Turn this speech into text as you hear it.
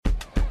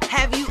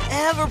Have you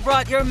ever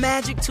brought your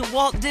magic to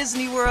Walt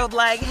Disney World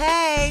like,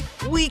 hey,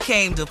 we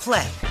came to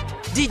play?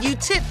 Did you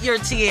tip your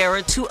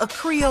tiara to a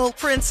Creole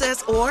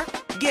princess or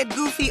get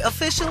goofy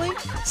officially?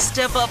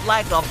 Step up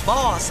like a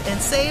boss and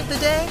save the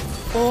day?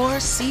 Or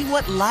see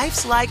what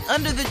life's like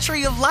under the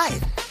tree of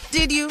life?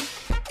 Did you?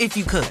 If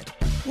you could.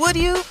 Would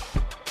you?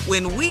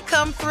 When we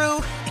come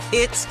through,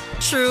 it's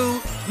true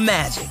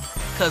magic.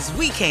 'Cause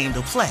we came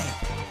to play.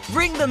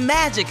 Bring the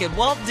magic at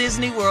Walt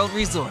Disney World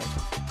Resort.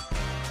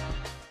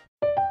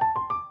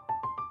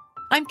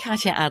 I'm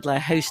Katya Adler,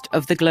 host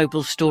of The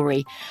Global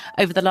Story.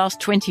 Over the last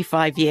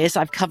 25 years,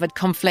 I've covered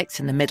conflicts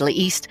in the Middle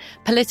East,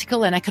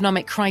 political and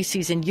economic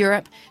crises in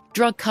Europe,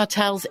 drug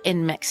cartels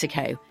in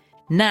Mexico.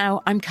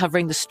 Now I'm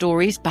covering the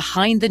stories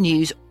behind the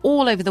news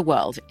all over the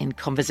world in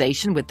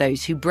conversation with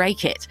those who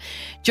break it.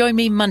 Join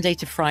me Monday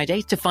to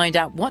Friday to find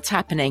out what's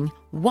happening,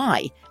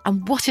 why,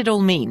 and what it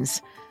all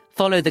means.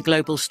 Follow The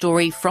Global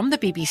Story from the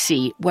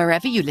BBC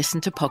wherever you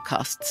listen to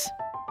podcasts.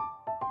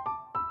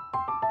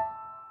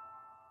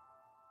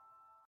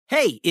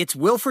 Hey, it's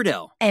Will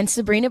Friedle. And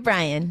Sabrina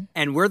Bryan.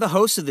 And we're the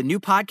hosts of the new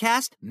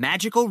podcast,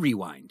 Magical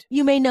Rewind.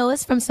 You may know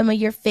us from some of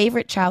your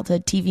favorite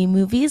childhood TV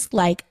movies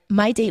like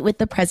My Date with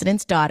the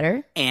President's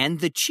Daughter.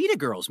 And the Cheetah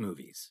Girls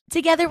movies.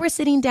 Together, we're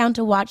sitting down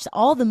to watch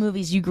all the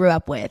movies you grew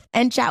up with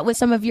and chat with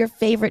some of your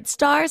favorite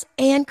stars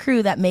and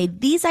crew that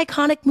made these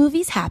iconic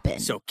movies happen.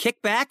 So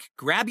kick back,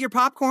 grab your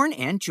popcorn,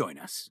 and join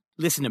us.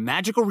 Listen to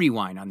Magical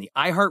Rewind on the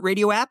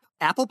iHeartRadio app,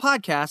 Apple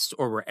Podcasts,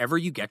 or wherever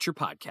you get your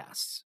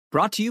podcasts.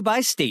 Brought to you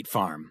by State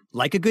Farm.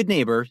 Like a good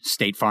neighbor,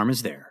 State Farm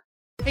is there.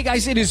 Hey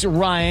guys, it is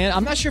Ryan.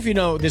 I'm not sure if you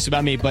know this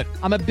about me, but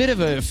I'm a bit of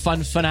a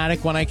fun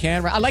fanatic when I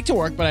can. I like to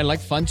work, but I like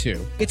fun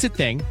too. It's a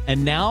thing.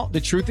 And now the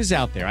truth is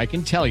out there. I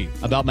can tell you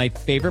about my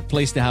favorite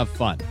place to have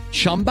fun.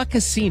 Chumba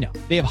Casino.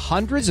 They have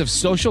hundreds of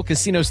social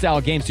casino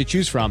style games to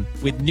choose from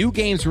with new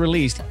games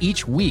released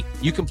each week.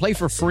 You can play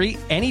for free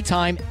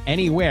anytime,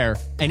 anywhere.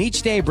 And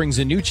each day brings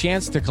a new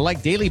chance to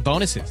collect daily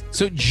bonuses.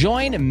 So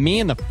join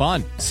me in the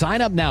fun.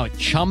 Sign up now at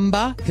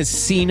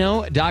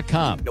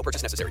ChumbaCasino.com. No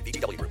purchase necessary.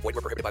 VGW Group. Void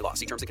where prohibited by law.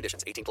 See terms and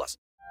conditions. 18+.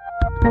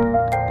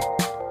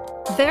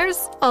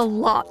 There's a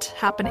lot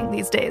happening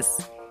these days.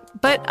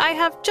 But I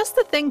have just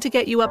the thing to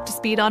get you up to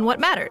speed on what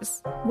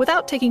matters,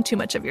 without taking too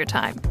much of your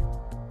time.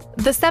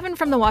 The 7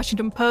 from the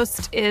Washington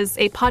Post is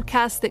a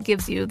podcast that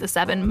gives you the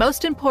 7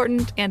 most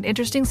important and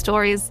interesting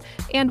stories,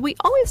 and we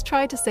always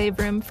try to save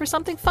room for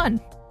something fun.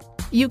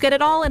 You get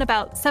it all in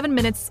about 7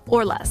 minutes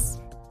or less.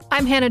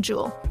 I'm Hannah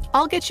Jewell.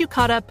 I'll get you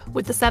caught up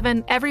with the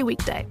 7 every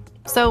weekday.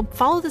 So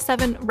follow the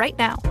 7 right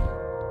now.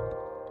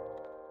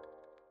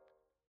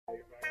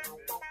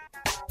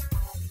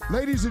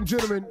 Ladies and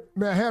gentlemen,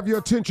 may I have your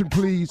attention,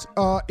 please?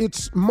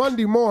 It's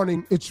Monday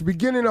morning. It's the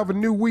beginning of a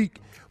new week,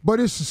 but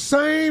it's the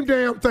same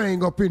damn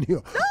thing up in here.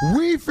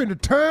 We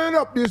finna turn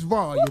up this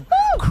volume,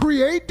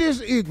 create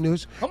this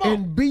ignorance,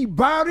 and be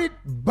bout it.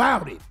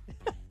 Bout it.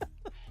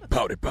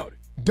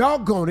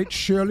 Doggone it,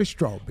 Shirley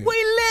Strawberry. We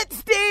lit,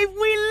 Steve.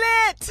 We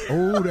lit.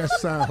 Oh, that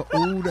sound.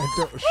 Oh,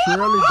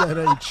 Shirley, that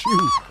ain't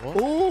you.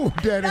 Oh,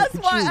 that ain't you. That's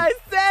why I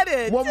said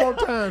it. One more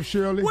time,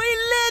 Shirley. We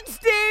lit,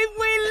 Steve.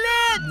 We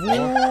lit.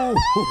 Whoa.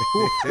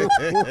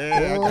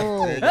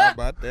 How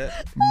about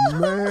that?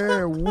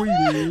 Man, we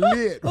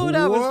lit. Oh,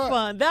 that was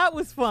fun. That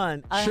was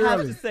fun. I Shirley,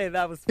 have to say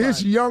that was fun.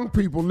 It's young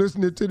people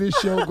listening to this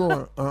show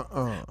going,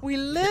 We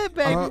lit,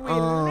 baby. We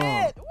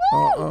lit.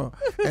 Woo.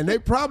 And they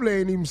probably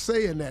ain't even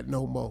saying that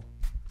no more.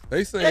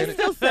 They saying They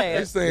still say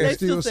it. They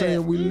still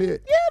saying we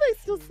lit. Yeah, they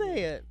still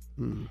say it.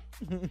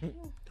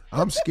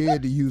 I'm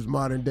scared to use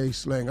modern day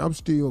slang. I'm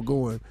still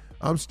doing,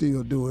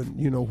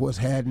 what's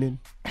happening.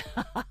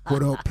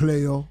 What up,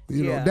 player?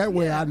 That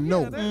way I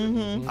know.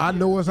 I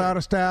know it's out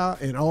of style,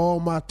 and all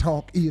my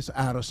talk is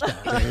out of style.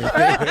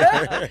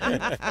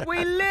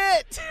 We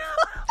lit.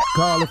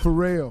 Carla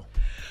Farrell.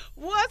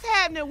 What's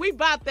happening? We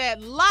about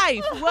that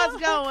life. What's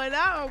going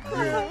on,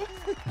 bro?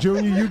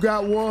 Junior, you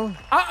got one?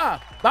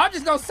 But I'm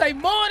just going to say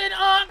morning,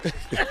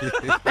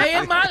 Stay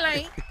in my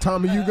lane.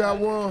 Tommy, you got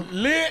one?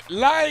 Lit,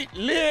 light,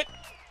 lit.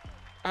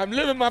 I'm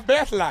living my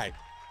best life.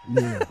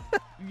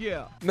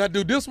 Yeah. Now,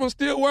 do this one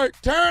still work?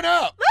 Turn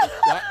up.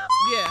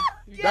 Yeah.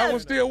 That one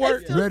still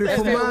work? Ready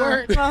for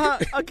mine?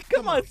 Okay,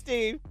 come on,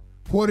 Steve.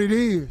 What it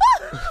is.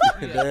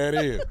 There it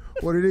is.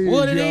 What it is,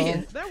 What it y'all.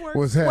 is. That works.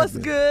 What's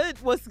happening?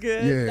 What's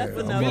good? Yeah, That's I'm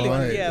another all one.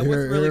 right. Yeah, what's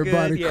really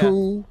Everybody good?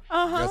 cool?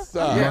 Yes,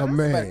 sir. My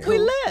man. We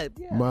lit.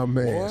 My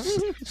man.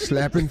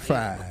 Slapping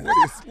five.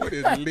 What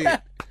is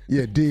lit?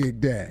 Yeah, dig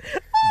that.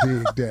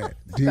 Dig that.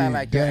 Dig Sound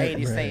like your that,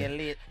 80s man. saying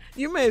lit.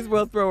 You may as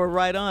well throw a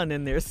right on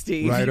in there,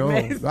 Steve. Right You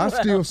may on. as I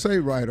well. still say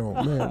right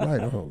on, man. Right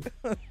on.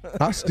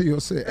 I still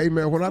say, hey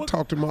man, when I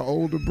talk to my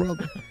older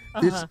brother,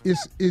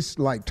 it's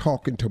like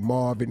talking to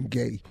Marvin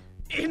Gaye.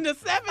 In the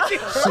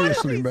 70s.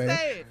 Seriously, man.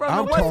 From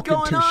I'm the What's talking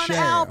Going to On Shab.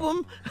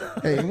 album.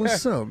 Hey,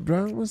 what's up,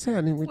 bro? What's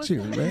happening with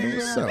you, man?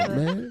 What's up,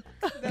 man?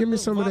 Give me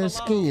some of that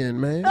skin,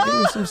 man. Give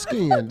me some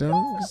skin,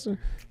 dog.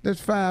 That's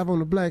 5 on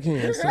the black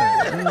hand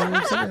side. You know what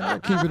I'm saying? I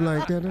keep it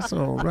like that. That's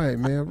all right,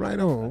 man. Right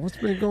on. What's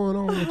been going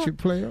on with you,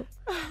 player?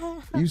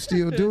 You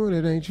still doing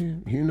it, ain't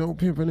you? You know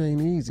pimping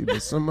ain't easy,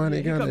 but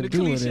somebody got to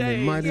do it, and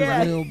it might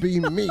as well be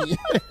me.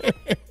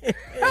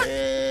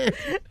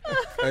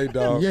 Hey,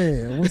 dog.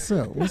 Yeah, what's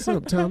up? What's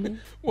up, Tommy?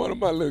 One of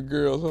my little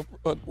girls,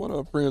 one of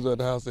her friends at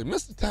the house said,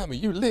 "Mr. Tommy,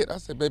 you lit." I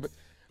said, baby,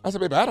 I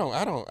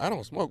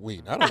don't smoke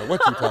weed. I don't know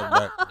what you talking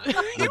about.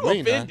 You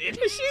offended.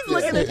 She's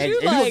looking at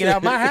you like, get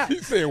out my house. He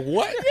said,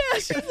 what? Yeah,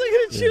 she's looking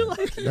at you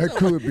like. That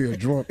could be a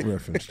drunk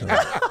reference, Tommy.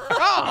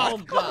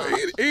 Oh, God.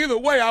 Either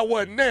way, I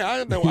wasn't there. I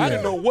didn't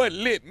know what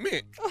lit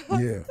meant.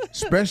 Yeah,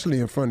 especially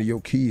in front of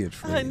your kids,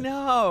 friend. I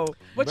know.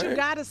 But Man. you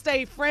got to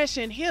stay fresh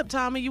and hip,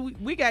 Tommy.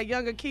 We got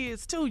younger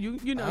kids, too.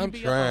 You know, I'm you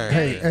be trying.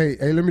 Hey,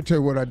 let me tell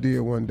you what I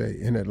did one day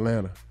in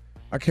Atlanta.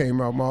 I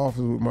came out my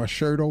office with my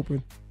shirt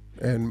open,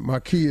 and my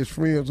kids'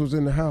 friends was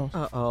in the house.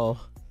 Uh-oh.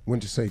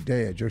 Went to say,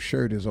 Dad, your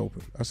shirt is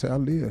open. I said, I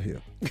live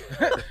here.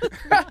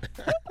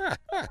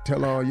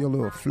 Tell all your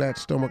little flat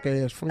stomach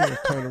ass friends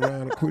turn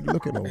around and quit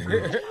looking over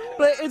here.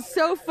 But it's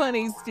so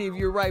funny, Steve.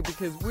 You're right,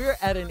 because we're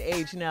at an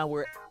age now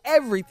where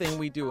everything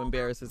we do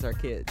embarrasses our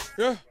kids.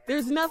 Yeah.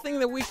 There's nothing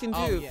that we can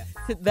do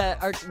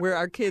where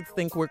our kids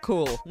think we're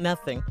cool.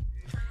 Nothing.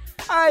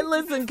 All right,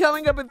 listen,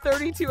 coming up at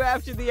 32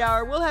 after the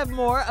hour, we'll have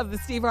more of the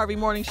Steve Harvey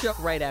Morning Show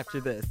right after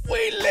this.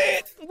 We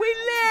lit.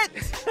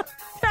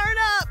 Turn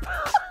up.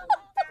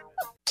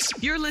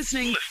 You're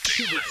listening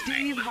to the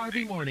Steve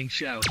Harvey Morning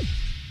Show.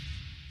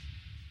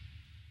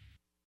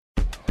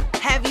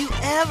 Have you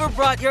ever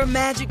brought your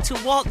magic to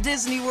Walt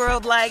Disney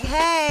World like,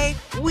 hey,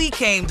 we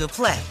came to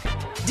play?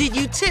 Did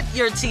you tip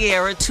your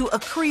tiara to a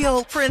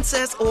Creole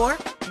princess or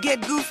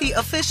get goofy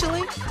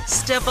officially?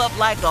 Step up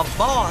like a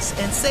boss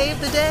and save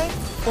the day?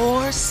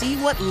 Or see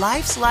what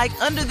life's like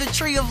under the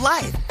tree of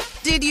life?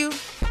 Did you?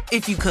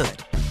 If you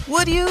could.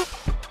 Would you?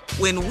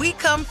 When we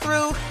come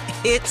through,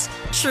 it's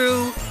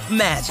true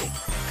magic.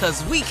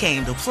 'Cause we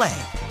came to play.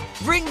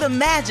 Bring the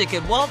magic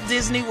at Walt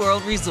Disney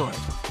World Resort.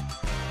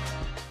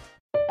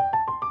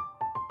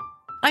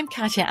 I'm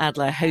Katya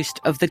Adler, host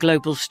of The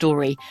Global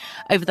Story.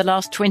 Over the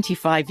last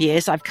 25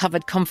 years, I've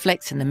covered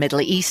conflicts in the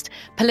Middle East,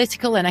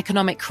 political and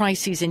economic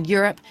crises in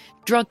Europe,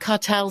 drug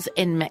cartels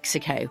in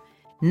Mexico.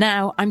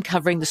 Now I'm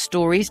covering the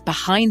stories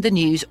behind the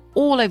news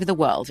all over the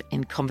world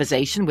in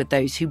conversation with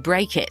those who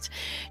break it.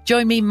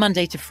 Join me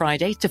Monday to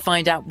Friday to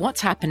find out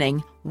what's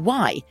happening,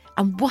 why,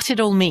 and what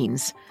it all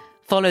means.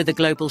 Follow The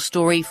Global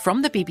Story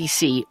from the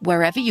BBC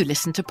wherever you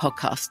listen to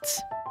podcasts.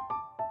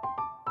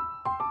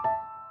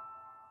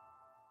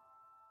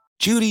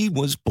 Judy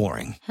was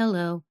boring.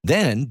 Hello.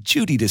 Then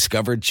Judy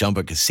discovered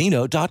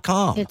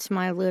ChumbaCasino.com. It's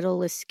my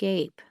little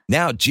escape.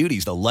 Now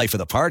Judy's the life of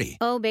the party.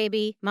 Oh,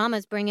 baby,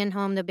 mama's bringing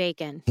home the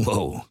bacon.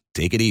 Whoa,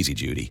 take it easy,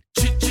 Judy.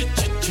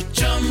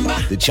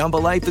 The Chumba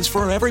life is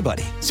for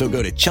everybody. So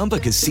go to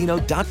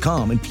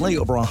ChumbaCasino.com and play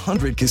over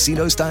 100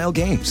 casino-style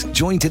games.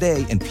 Join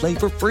today and play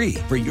for free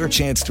for your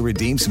chance to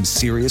redeem some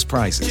serious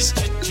prizes.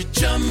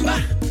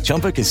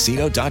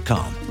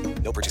 ChumbaCasino.com.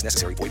 No purchase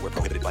necessary. Void where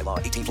prohibited by law.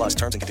 18 plus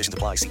terms and conditions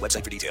apply. See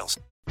website for details.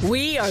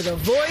 We are the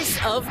voice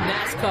of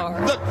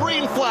NASCAR. The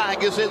green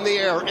flag is in the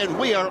air, and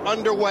we are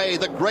underway.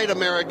 The great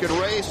American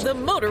race. The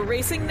Motor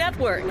Racing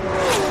Network.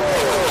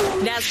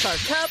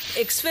 NASCAR Cup,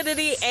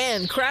 Xfinity,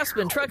 and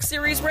Craftsman Truck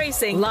Series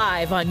Racing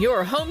live on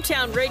your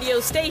hometown radio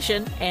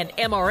station and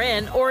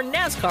MRN or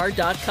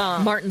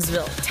NASCAR.com.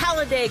 Martinsville,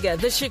 Talladega,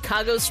 the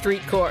Chicago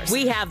Street Course.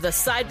 We have the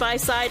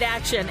side-by-side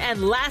action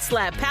and last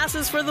lap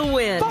passes for the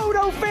win.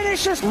 Photo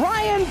finishes.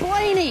 Ryan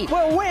Blaney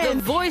will win.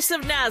 The voice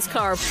of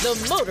NASCAR,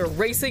 the Motor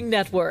Racing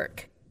Network.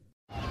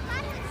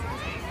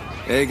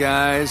 Hey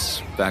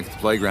guys, back at the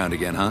playground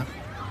again, huh?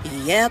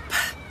 Yep.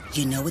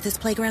 You know what this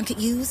playground could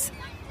use?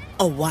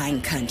 A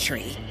wine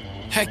country.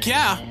 Heck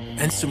yeah,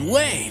 and some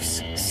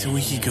waves so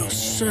we could go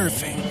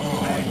surfing.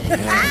 Oh,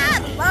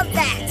 yeah. Love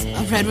that.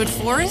 A redwood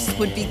forest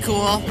would be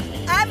cool.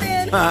 I'm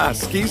in.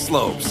 Ski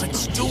slopes.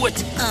 Let's do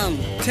it.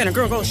 Can a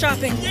girl go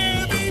shopping?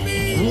 Yeah,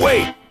 baby.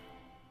 Wait.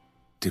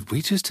 Did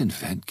we just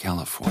invent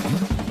California?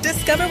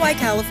 Discover why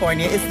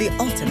California is the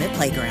ultimate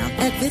playground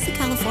at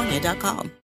visitcalifornia.com.